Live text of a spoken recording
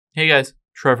Hey guys,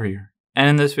 Trevor here. And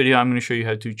in this video, I'm going to show you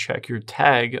how to check your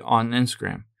tag on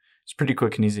Instagram. It's pretty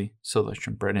quick and easy, so let's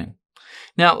jump right in.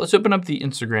 Now, let's open up the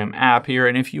Instagram app here.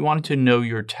 And if you wanted to know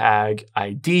your tag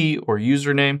ID or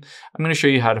username, I'm going to show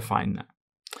you how to find that.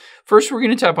 First, we're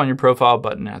going to tap on your profile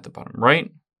button at the bottom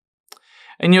right.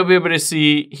 And you'll be able to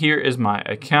see here is my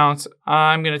account.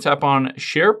 I'm going to tap on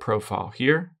share profile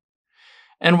here.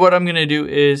 And what I'm going to do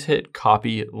is hit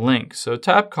copy link. So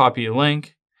tap copy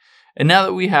link. And now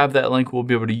that we have that link, we'll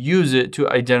be able to use it to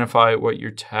identify what your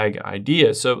tag ID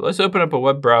is. So let's open up a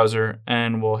web browser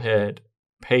and we'll hit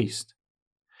paste.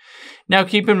 Now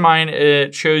keep in mind,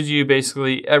 it shows you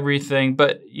basically everything,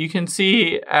 but you can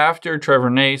see after Trevor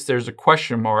Nace, there's a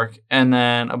question mark and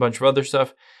then a bunch of other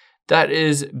stuff. That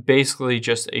is basically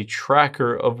just a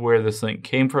tracker of where this link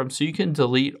came from. So you can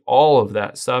delete all of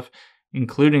that stuff,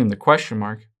 including the question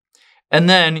mark. And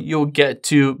then you'll get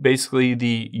to basically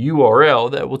the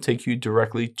URL that will take you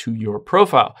directly to your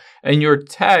profile. And your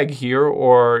tag here,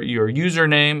 or your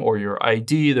username or your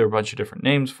ID, there are a bunch of different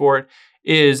names for it,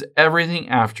 is everything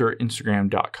after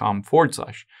Instagram.com/.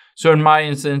 So in my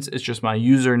instance, it's just my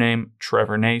username,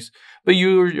 Trevor Nace. But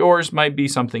yours might be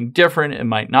something different. It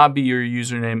might not be your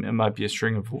username. It might be a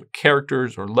string of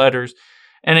characters or letters.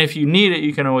 And if you need it,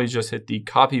 you can always just hit the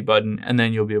copy button and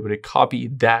then you'll be able to copy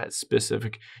that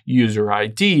specific user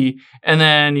ID. And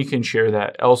then you can share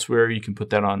that elsewhere. You can put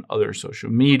that on other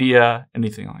social media,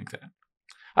 anything like that.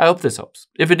 I hope this helps.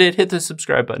 If it did, hit the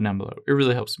subscribe button down below. It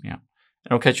really helps me out.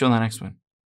 And I'll catch you on the next one.